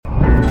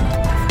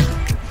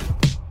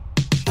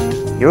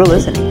You're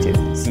listening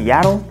to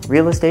Seattle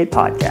Real Estate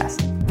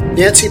Podcast.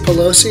 Nancy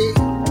Pelosi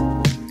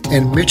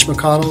and Mitch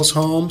McConnell's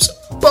homes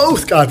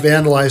both got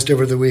vandalized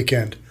over the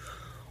weekend.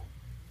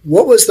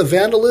 What was the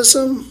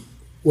vandalism?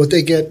 Would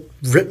they get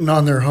written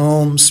on their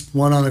homes?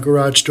 One on the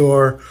garage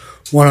door,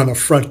 one on the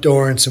front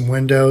door, and some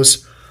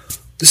windows.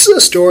 This is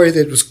a story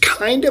that was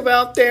kind of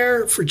out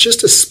there for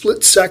just a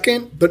split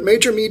second, but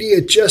major media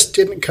just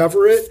didn't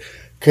cover it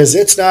because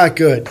it's not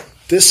good.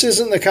 This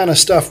isn't the kind of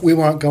stuff we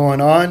want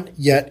going on,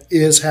 yet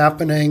is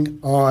happening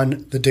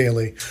on the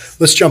daily.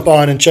 Let's jump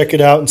on and check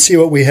it out and see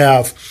what we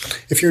have.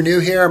 If you're new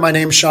here, my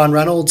name is Sean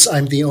Reynolds.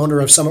 I'm the owner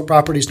of Summit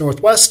Properties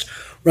Northwest,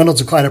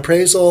 Reynolds & Klein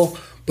Appraisal,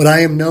 but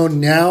I am known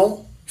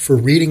now for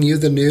reading you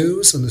the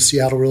news on the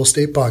Seattle Real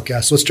Estate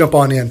Podcast. Let's jump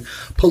on in.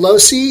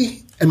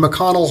 Pelosi and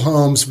McConnell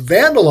homes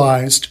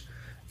vandalized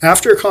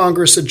after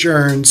Congress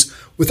adjourns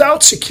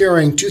without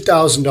securing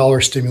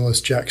 $2,000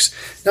 stimulus checks.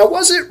 Now,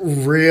 was it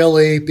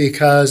really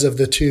because of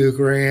the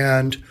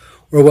 $2,000,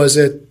 or was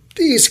it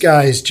these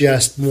guys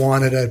just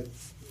wanted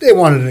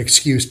an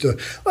excuse to,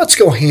 let's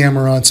go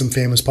hammer on some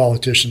famous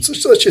politicians.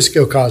 Let's just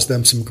go cause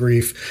them some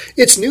grief.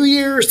 It's New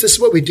Year's. This is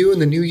what we do in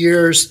the New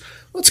Year's.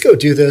 Let's go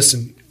do this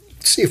and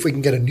see if we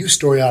can get a news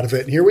story out of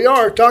it. And here we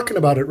are talking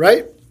about it,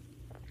 right?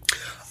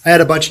 I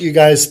had a bunch of you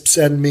guys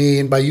send me,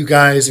 and by you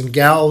guys and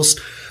gals,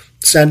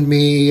 send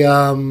me,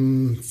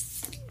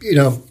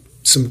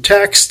 some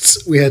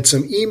texts. We had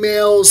some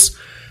emails,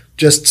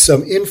 just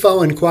some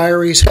info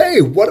inquiries. Hey,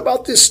 what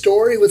about this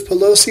story with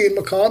Pelosi and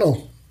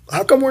McConnell?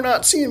 How come we're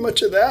not seeing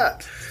much of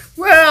that?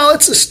 Well,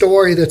 it's a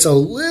story that's a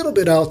little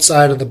bit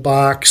outside of the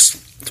box.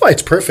 That's why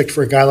it's perfect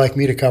for a guy like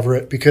me to cover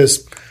it,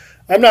 because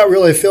I'm not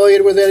really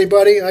affiliated with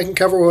anybody. I can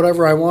cover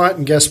whatever I want,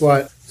 and guess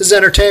what? This is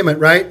entertainment,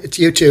 right? It's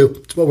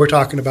YouTube. It's what we're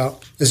talking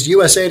about. This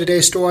USA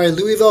Today story,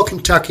 Louisville,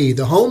 Kentucky.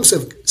 The homes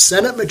of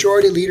Senate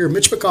Majority Leader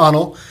Mitch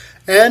McConnell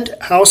and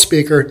House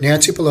Speaker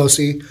Nancy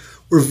Pelosi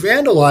were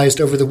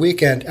vandalized over the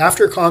weekend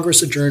after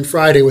Congress adjourned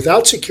Friday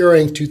without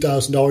securing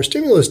 $2,000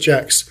 stimulus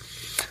checks.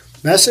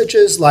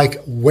 Messages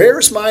like,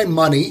 "Where's my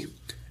money?"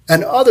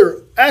 and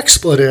other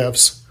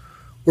expletives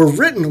were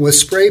written with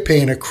spray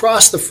paint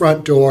across the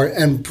front door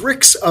and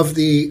bricks of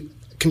the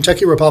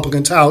Kentucky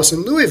Republicans' house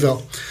in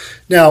Louisville.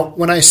 Now,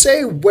 when I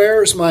say,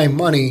 "Where's my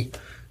money?"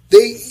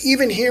 they,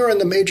 even here in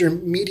the major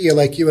media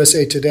like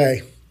USA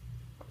Today,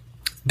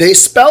 they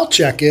spell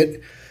check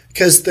it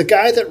because the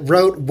guy that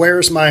wrote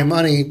 "Where's my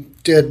money"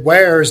 did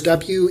 "Where's,"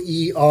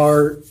 W-E-R-E-S,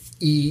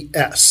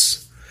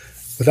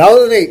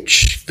 without an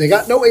H. They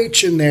got no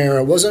H in there.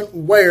 It wasn't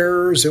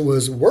 "Where's," it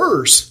was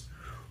 "Where's."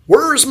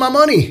 Where's my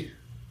money?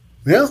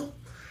 Well,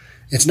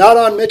 it's not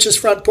on Mitch's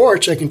front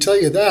porch, I can tell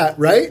you that,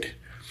 right?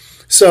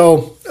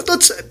 So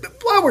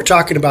while we're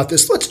talking about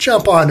this, let's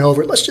jump on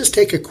over. Let's just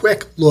take a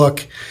quick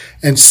look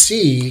and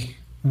see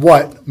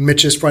what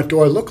Mitch's front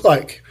door looked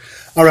like.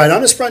 All right,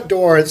 on his front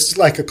door, it's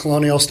like a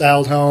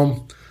colonial-styled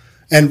home.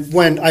 And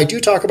when I do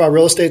talk about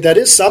real estate, that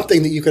is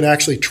something that you can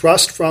actually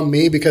trust from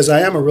me because I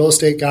am a real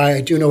estate guy.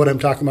 I do know what I'm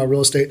talking about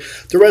real estate.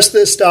 The rest of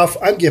this stuff,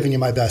 I'm giving you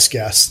my best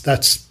guess.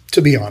 That's,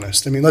 to be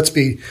honest. I mean, let's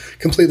be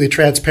completely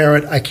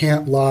transparent. I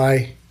can't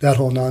lie, that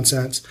whole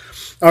nonsense.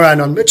 All right,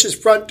 on Mitch's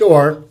front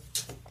door,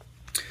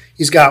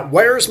 he's got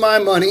 "Where's my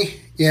money"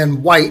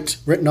 in white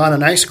written on a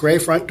nice gray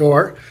front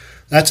door.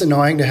 That's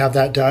annoying to have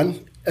that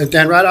done. And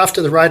then right off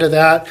to the right of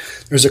that,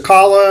 there's a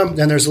column,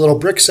 then there's a little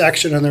brick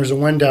section, and there's a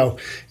window.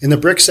 In the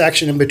brick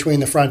section in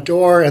between the front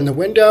door and the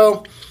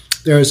window,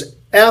 there's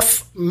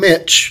F.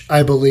 Mitch,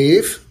 I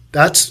believe.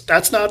 That's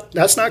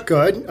not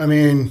good. I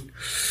mean,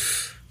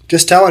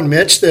 just telling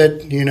Mitch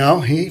that,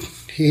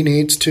 he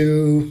needs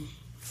to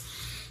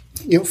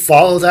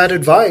follow that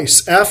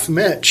advice. F.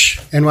 Mitch.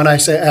 And when I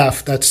say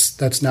F,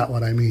 that's not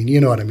what I mean.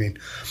 You know what I mean.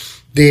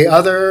 The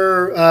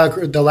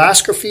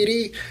last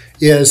graffiti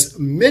is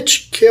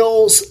 "Mitch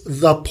kills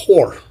the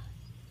poor."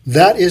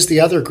 That is the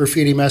other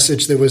graffiti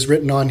message that was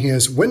written on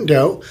his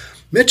window.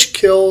 "Mitch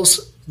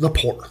kills the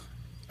poor."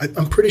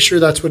 I'm pretty sure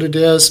that's what it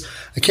is.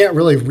 I can't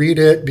really read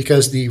it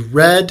because the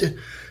red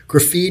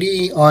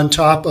graffiti on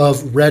top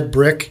of red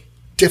brick,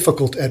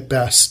 difficult at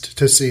best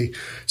to see.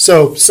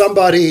 So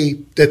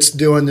somebody that's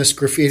doing this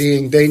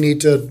graffitiing, they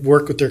need to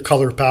work with their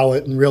color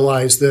palette and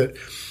realize that,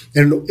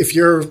 and if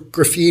you're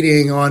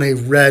graffitiing on a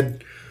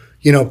red,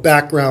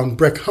 background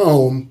brick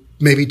home,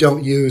 maybe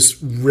don't use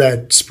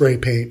red spray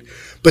paint.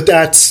 But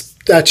that's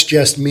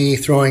just me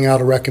throwing out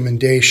a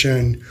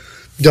recommendation.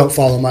 Don't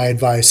follow my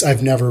advice.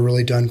 I've never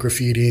really done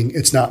graffitiing.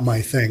 It's not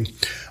my thing.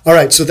 All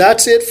right, so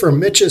that's it for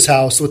Mitch's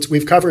house.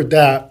 We've covered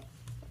that.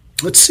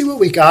 Let's see what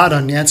we got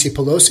on Nancy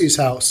Pelosi's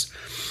house.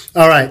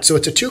 All right, so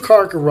it's a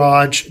 2-car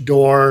garage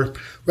door,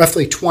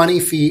 roughly 20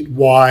 feet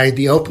wide.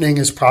 The opening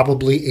is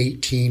probably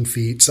 18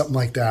 feet, something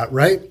like that,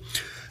 right?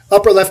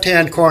 Upper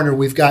left-hand corner,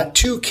 we've got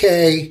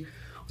 2K,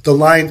 the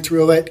line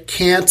through it,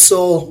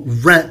 cancel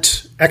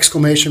rent,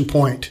 exclamation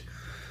point.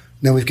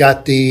 Then we've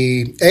got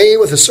the A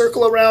with a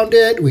circle around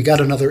it. We got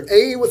another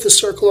A with a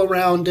circle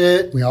around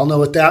it. We all know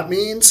what that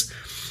means.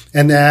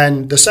 And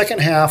then the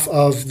second half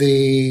of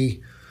the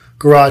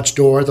garage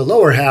door, the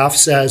lower half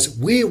says,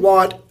 "We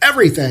want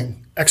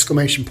everything!"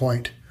 Exclamation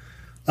point.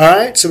 All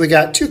right, so we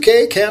got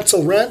 2K,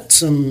 cancel rent,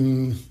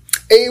 some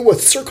A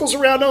with circles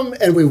around them,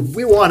 and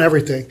we want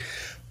everything.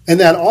 And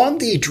then on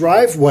the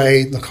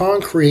driveway, the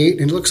concrete,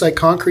 it looks like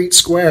concrete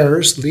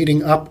squares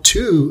leading up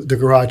to the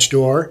garage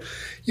door,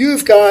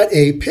 you've got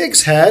a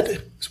pig's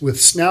head with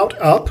snout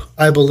up,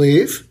 I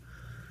believe,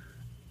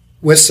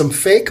 with some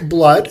fake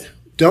blood.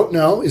 Don't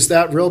know, is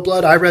that real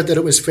blood? I read that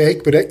it was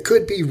fake, but it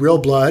could be real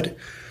blood.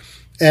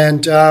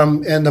 And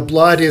the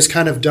blood is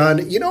kind of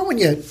done. You know, when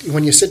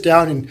you sit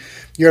down and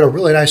you're at a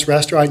really nice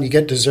restaurant and you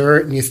get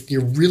dessert and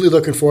you're really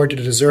looking forward to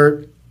the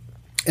dessert,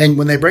 and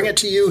when they bring it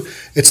to you,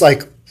 it's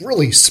like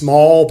really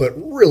small but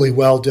really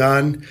well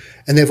done.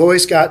 And they've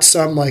always got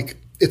some, like,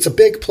 it's a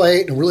big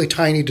plate and a really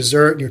tiny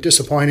dessert, and you're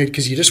disappointed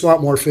because you just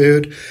want more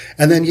food.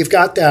 And then you've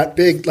got that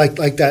big,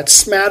 like that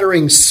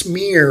smattering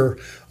smear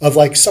of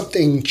like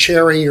something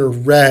cherry or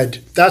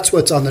red. That's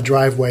what's on the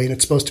driveway, and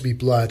it's supposed to be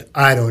blood.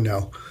 I don't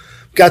know.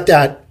 Got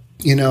that,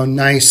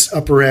 nice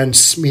upper end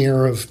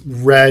smear of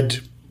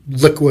red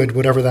liquid,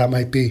 whatever that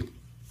might be.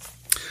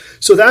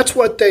 So that's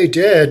what they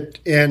did,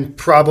 in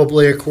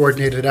probably a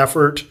coordinated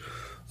effort,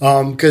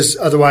 because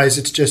otherwise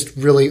it's just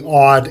really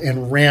odd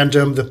and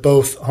random that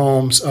both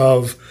homes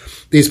of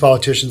these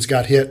politicians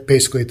got hit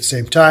basically at the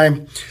same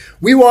time.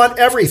 We want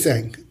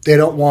everything. They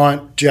don't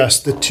want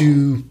just the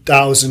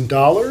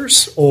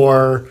 $2,000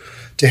 or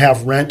to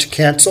have rent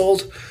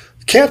canceled.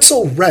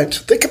 Cancel rent.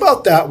 Think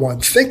about that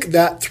one. Think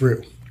that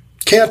through.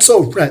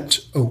 Cancel rent.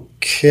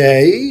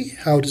 Okay,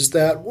 how does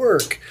that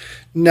work?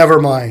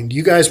 Never mind.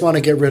 You guys want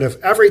to get rid of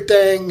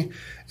everything,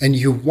 and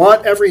you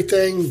want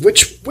everything.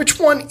 Which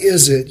one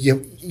is it?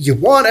 You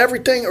want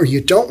everything, or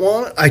you don't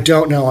want it? I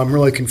don't know. I'm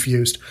really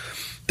confused.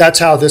 That's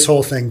how this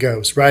whole thing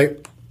goes, right?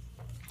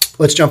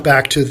 Let's jump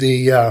back to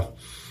the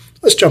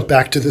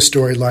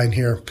storyline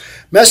here.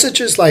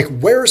 Messages like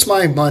 "Where's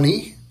my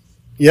money?"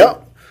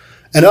 Yep.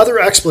 And other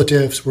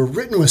expletives were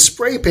written with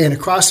spray paint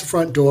across the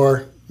front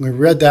door. We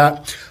read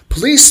that.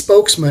 Police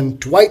spokesman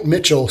Dwight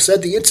Mitchell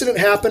said the incident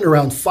happened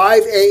around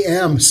 5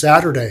 a.m.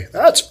 Saturday.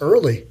 That's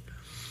early.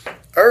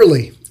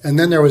 And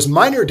then there was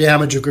minor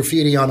damage of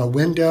graffiti on a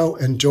window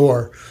and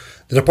door.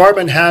 The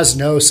department has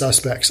no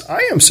suspects.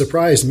 I am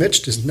surprised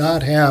Mitch does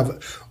not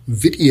have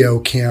video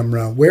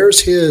camera.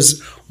 Where's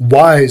his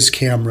Wise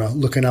camera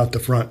looking out the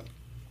front?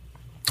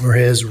 Or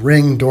his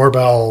Ring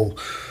doorbell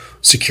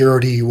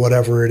security,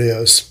 whatever it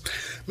is.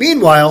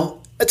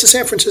 Meanwhile, at the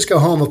San Francisco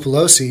home of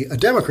Pelosi, a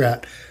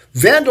Democrat,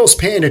 vandals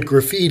painted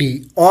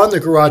graffiti on the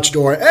garage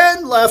door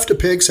and left a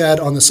pig's head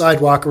on the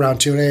sidewalk around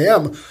 2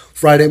 a.m.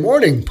 Friday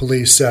morning,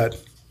 police said.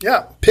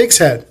 Yeah, pig's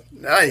head.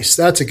 Nice.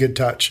 That's a good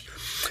touch.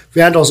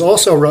 Vandals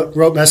also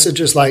wrote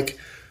messages like,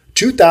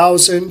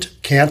 2,000,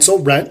 cancel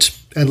rent,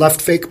 and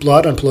left fake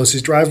blood on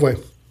Pelosi's driveway.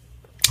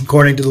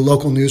 According to the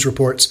local news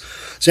reports,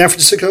 San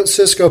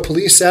Francisco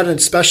police said a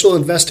special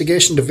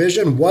investigation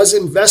division was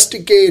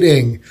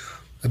investigating.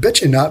 I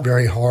bet you not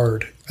very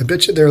hard. I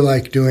bet you they're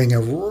like doing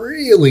a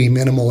really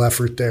minimal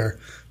effort there.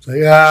 It's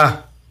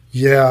like,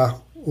 yeah,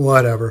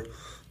 whatever. A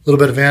little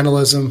bit of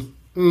vandalism,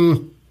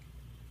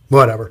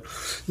 whatever.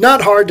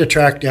 Not hard to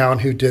track down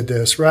who did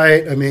this,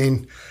 right? I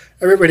mean,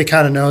 everybody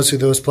kind of knows who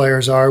those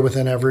players are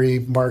within every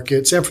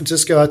market. San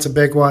Francisco, that's a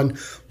big one.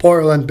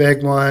 Portland,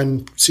 big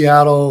one.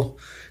 Seattle,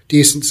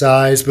 decent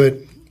size. But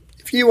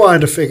if you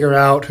wanted to figure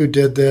out who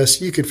did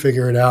this, you could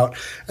figure it out.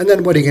 And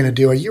then what are you going to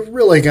do? Are you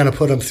really going to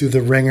put them through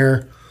the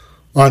ringer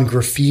on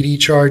graffiti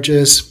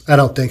charges? I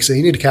don't think so.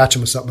 You need to catch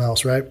them with something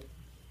else, right?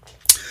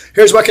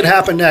 Here's what could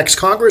happen next.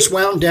 Congress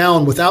wound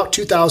down without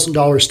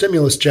 $2,000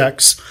 stimulus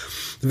checks.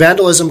 The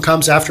vandalism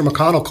comes after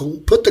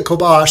McConnell put the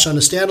kibosh on a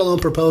standalone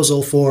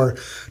proposal for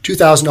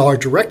 $2,000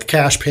 direct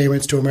cash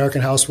payments to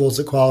American households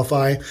that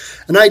qualify,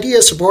 an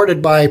idea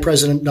supported by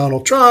President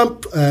Donald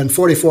Trump and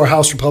 44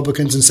 House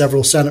Republicans and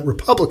several Senate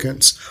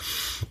Republicans.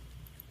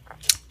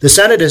 The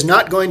Senate is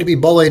not going to be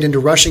bullied into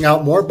rushing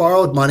out more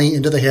borrowed money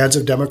into the hands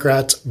of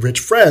Democrats'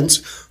 rich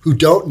friends who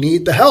don't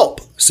need the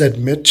help, said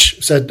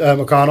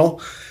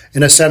McConnell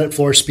in a Senate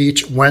floor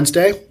speech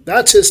Wednesday.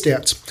 That's his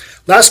stance.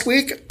 Last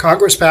week,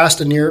 Congress passed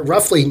a near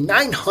roughly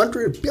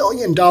 $900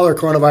 billion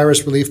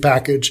coronavirus relief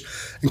package,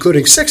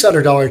 including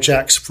 $600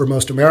 checks for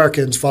most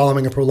Americans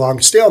following a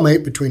prolonged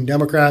stalemate between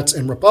Democrats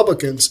and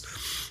Republicans.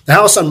 The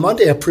House on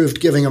Monday approved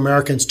giving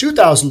Americans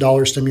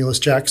 $2,000 stimulus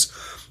checks,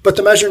 but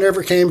the measure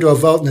never came to a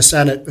vote in the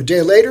Senate. A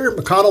day later,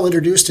 McConnell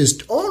introduced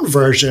his own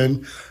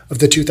version of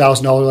the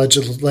 $2,000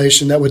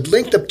 legislation that would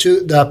link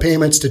the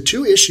payments to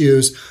two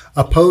issues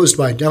opposed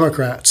by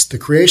Democrats: the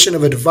creation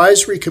of an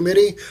advisory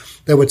committee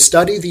that would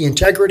study the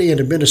integrity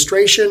and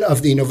administration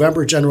of the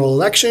November general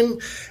election,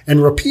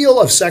 and repeal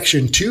of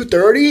Section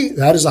 230,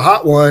 that is a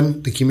hot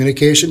one, the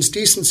Communications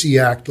Decency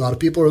Act. A lot of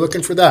people are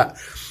looking for that.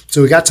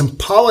 So we got some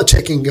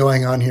politicking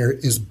going on here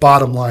is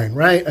bottom line,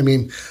 right? I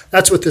mean,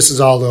 that's what this is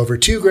all over.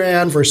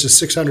 $2,000 versus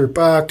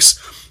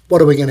 $600.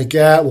 What are we going to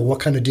get? Well,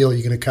 what kind of deal are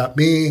you going to cut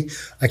me?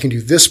 I can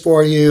do this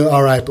for you.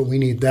 All right, but we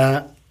need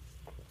that.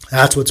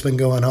 That's what's been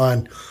going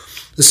on.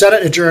 The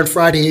Senate adjourned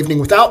Friday evening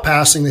without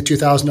passing the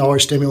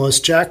 $2,000 stimulus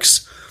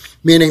checks,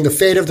 meaning the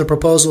fate of the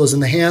proposal is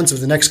in the hands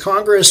of the next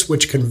Congress,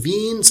 which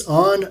convenes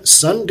on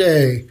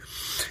Sunday.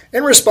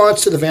 In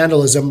response to the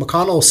vandalism,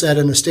 McConnell said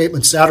in a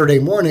statement Saturday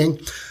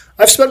morning,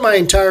 "I've spent my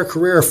entire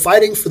career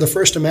fighting for the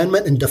First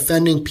Amendment and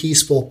defending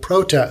peaceful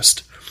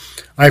protest.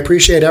 I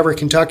appreciate every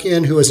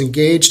Kentuckian who is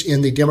engaged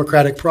in the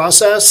democratic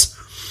process,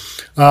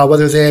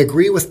 whether they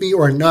agree with me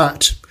or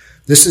not.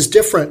 This is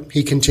different,"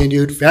 he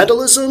continued.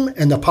 "Vandalism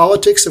and the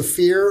politics of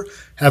fear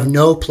have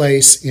no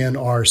place in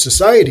our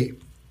society."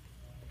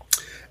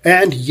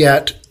 And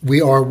yet we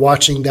are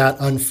watching that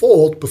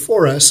unfold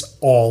before us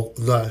all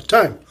the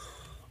time.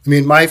 I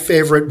mean, my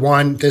favorite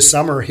one this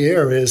summer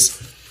here is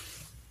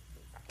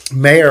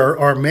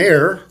our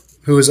mayor,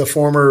 who is a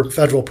former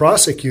federal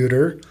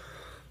prosecutor.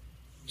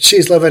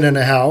 She's living in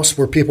a house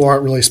where people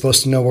aren't really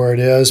supposed to know where it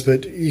is,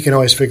 but you can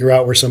always figure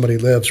out where somebody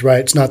lives, right?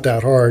 It's not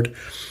that hard.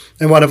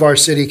 And one of our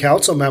city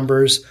council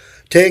members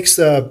takes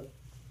a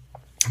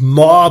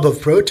mob of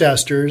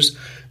protesters,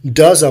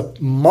 does a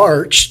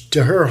march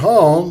to her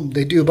home.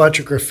 They do a bunch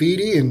of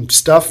graffiti and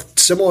stuff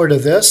similar to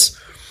this,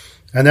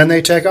 and then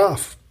they take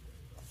off.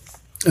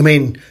 I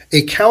mean,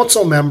 a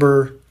council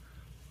member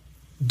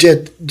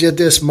did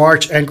this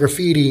march and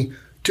graffiti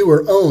to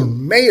her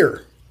own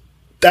mayor.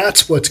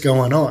 That's what's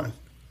going on.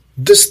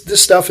 This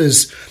stuff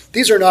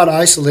these are not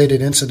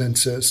isolated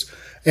incidences.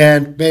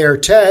 And Mayor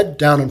Ted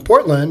down in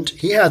Portland,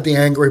 he had the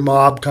angry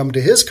mob come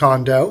to his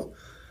condo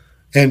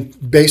and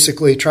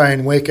basically try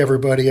and wake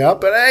everybody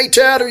up. But, "Hey,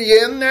 Ted, are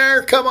you in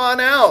there? Come on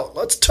out.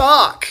 Let's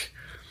talk."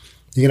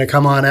 You going to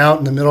come on out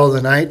in the middle of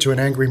the night to an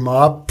angry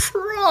mob?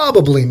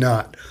 Probably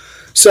not.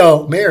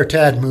 So Mayor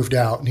Ted moved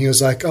out, and he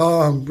was like,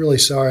 "Oh, I'm really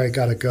sorry. I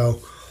got to go."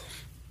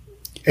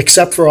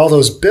 Except for all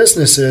those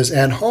businesses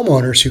and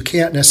homeowners who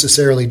can't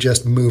necessarily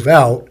just move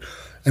out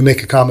and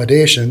make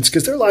accommodations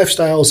because their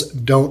lifestyles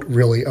don't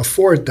really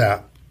afford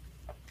that.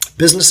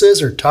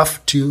 Businesses are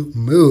tough to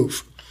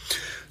move.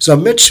 So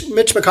Mitch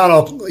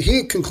McConnell,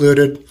 he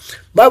concluded,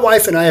 "My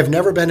wife and I have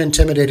never been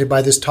intimidated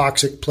by this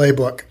toxic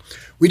playbook.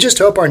 We just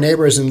hope our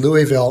neighbors in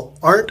Louisville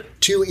aren't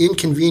too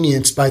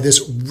inconvenienced by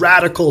this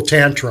radical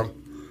tantrum."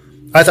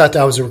 I thought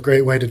that was a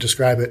great way to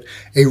describe it.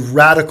 A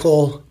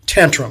radical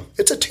tantrum.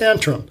 It's a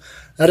tantrum.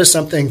 That is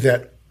something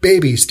that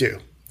babies do.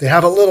 They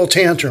have a little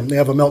tantrum. They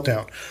have a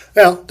meltdown.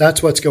 Well,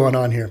 that's what's going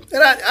on here.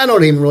 And I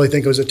don't even really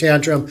think it was a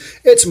tantrum.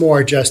 It's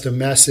more just a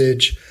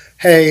message.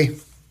 Hey,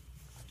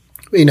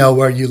 we know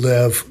where you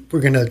live.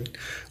 We're going to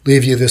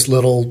leave you this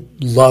little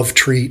love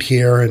treat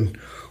here, and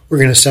we're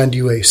going to send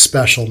you a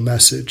special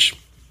message.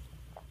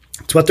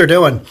 It's what they're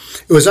doing.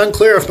 It was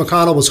unclear if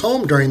McConnell was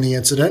home during the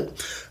incident.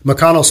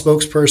 McConnell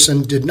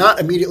spokesperson did not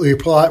immediately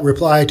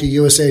reply to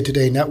USA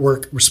Today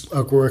Network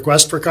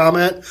request for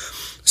comment.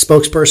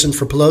 Spokesperson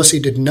for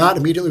Pelosi did not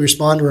immediately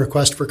respond to a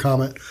request for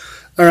comment.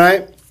 All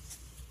right.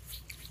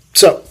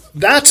 So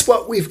that's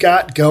what we've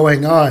got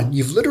going on.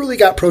 You've literally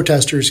got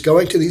protesters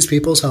going to these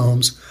people's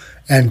homes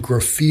and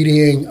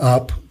graffitiing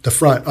up the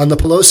front. On the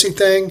Pelosi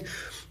thing,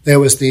 there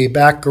was the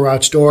back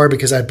garage door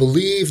because I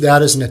believe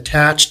that is an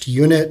attached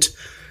unit.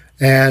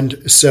 And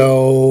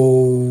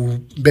so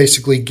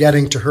basically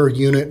getting to her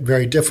unit,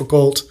 very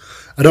difficult.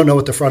 I don't know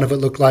what the front of it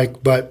looked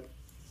like, but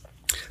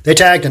they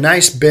tagged a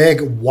nice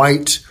big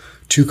white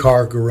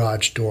 2-car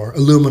garage door,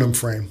 aluminum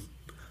frame.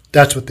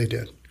 That's what they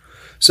did.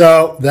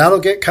 So that'll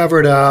get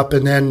covered up.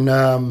 And then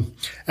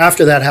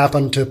after that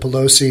happened to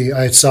Pelosi,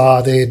 I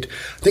saw I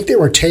think they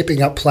were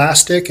taping up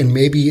plastic, and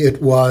maybe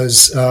it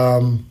was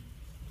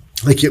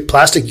like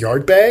plastic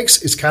yard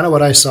bags is kind of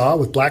what I saw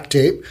with black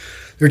tape.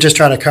 They're just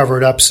trying to cover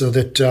it up so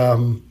that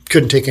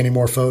couldn't take any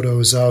more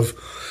photos of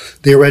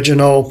the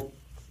original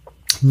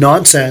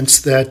nonsense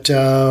that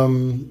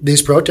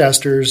these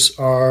protesters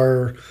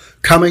are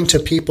coming to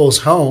people's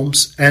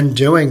homes and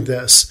doing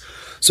this.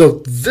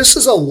 So this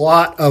is a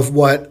lot of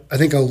what I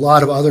think a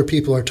lot of other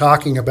people are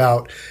talking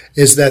about,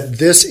 is that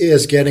this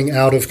is getting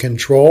out of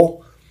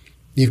control.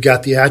 You've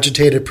got the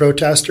agitated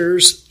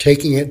protesters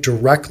taking it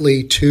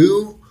directly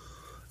to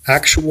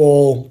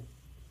actual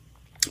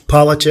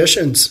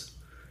politicians.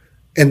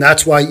 And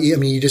that's why, I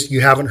mean,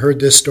 you haven't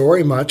heard this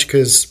story much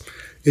because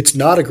it's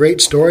not a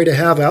great story to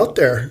have out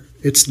there.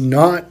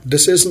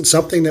 This isn't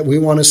something that we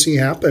want to see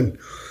happen.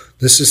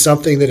 This is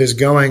something that is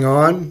going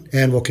on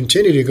and will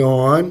continue to go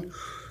on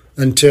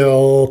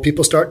until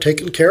people start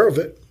taking care of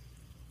it.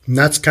 And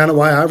that's kind of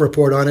why I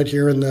report on it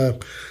here in the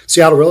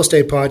Seattle Real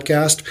Estate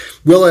Podcast.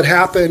 Will it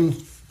happen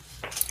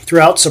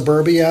throughout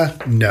suburbia?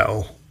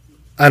 No,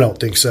 I don't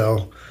think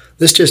so.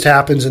 This just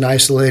happens in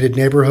isolated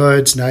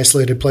neighborhoods and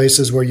isolated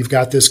places where you've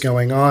got this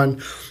going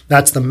on.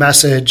 That's the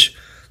message.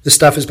 This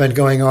stuff has been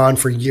going on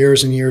for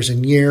years and years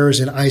and years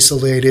in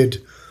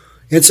isolated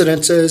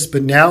incidences,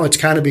 but now it's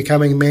kind of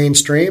becoming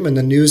mainstream and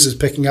the news is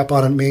picking up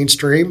on it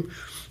mainstream.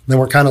 And then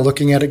we're kind of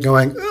looking at it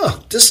going,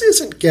 oh, this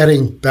isn't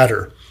getting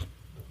better.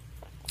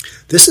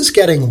 This is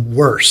getting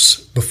worse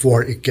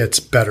before it gets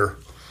better.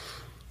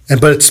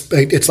 But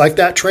it's like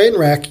that train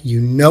wreck. You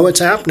know it's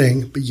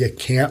happening, but you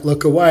can't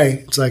look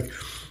away. It's like,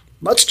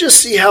 let's just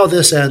see how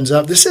this ends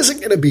up. This isn't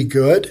going to be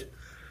good.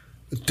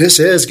 But this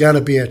is going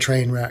to be a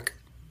train wreck.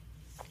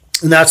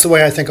 And that's the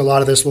way I think a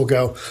lot of this will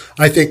go.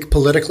 I think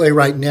politically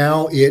right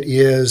now, it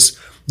is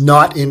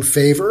not in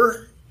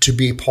favor to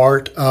be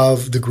part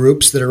of the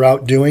groups that are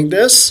out doing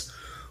this.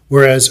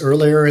 Whereas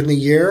earlier in the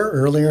year,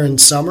 earlier in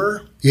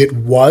summer, it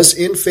was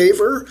in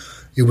favor.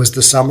 It was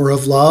the summer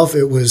of love.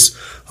 It was,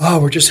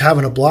 we're just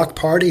having a block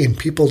party and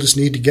people just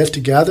need to get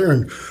together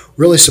and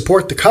really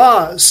support the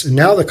cause. And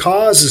now the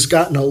cause has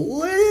gotten a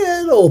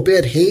little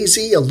bit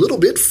hazy, a little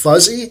bit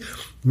fuzzy.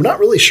 I'm not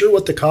really sure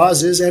what the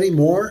cause is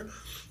anymore.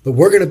 But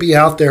we're going to be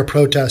out there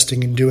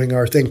protesting and doing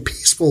our thing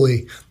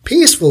peacefully,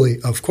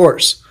 of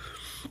course.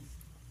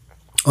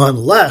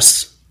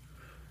 Unless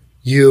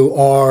you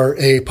are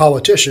a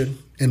politician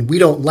and we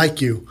don't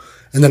like you,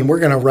 and then we're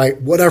going to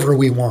write whatever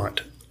we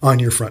want on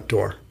your front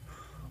door,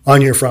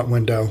 on your front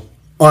window,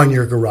 on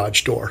your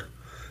garage door.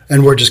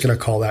 And we're just going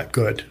to call that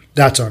good.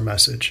 That's our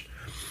message.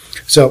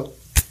 So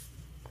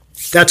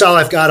that's all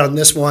I've got on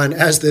this one.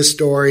 As this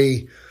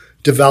story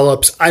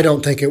develops, I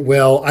don't think it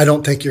will. I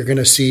don't think you're going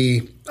to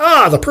see,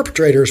 the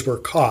perpetrators were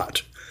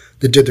caught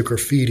that did the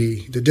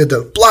graffiti, that did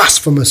the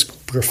blasphemous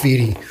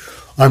graffiti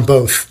on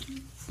both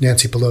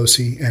Nancy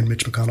Pelosi and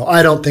Mitch McConnell.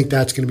 I don't think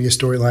that's going to be a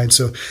storyline.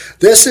 So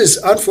this is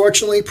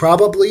unfortunately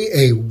probably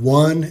a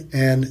one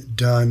and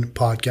done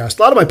podcast.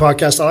 A lot of my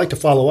podcasts, I like to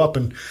follow up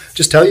and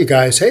just tell you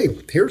guys, hey,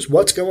 here's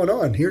what's going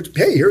on.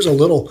 Here's a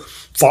little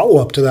follow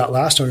up to that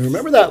last one.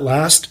 Remember that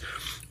last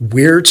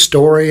weird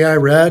story I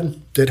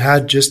read that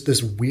had just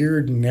this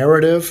weird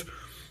narrative?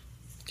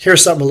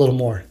 Here's something a little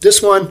more.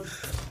 This one,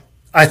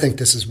 I think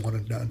this is one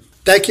and done.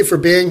 Thank you for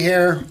being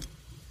here.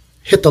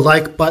 Hit the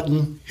like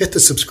button. Hit the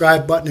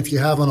subscribe button if you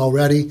haven't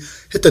already.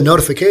 Hit the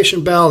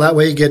notification bell. That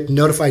way you get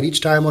notified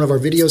each time one of our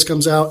videos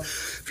comes out.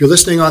 If you're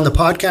listening on the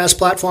podcast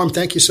platform,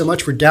 thank you so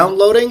much for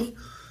downloading.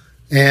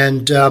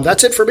 And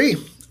that's it for me.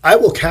 I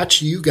will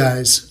catch you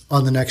guys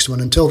on the next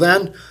one. Until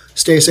then,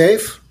 stay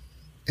safe,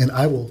 and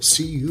I will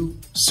see you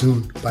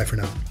soon. Bye for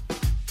now.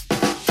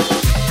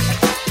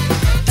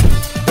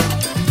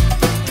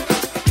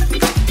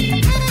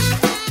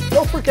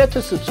 Don't forget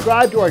to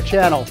subscribe to our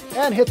channel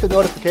and hit the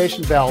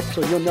notification bell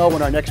so you'll know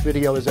when our next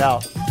video is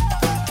out.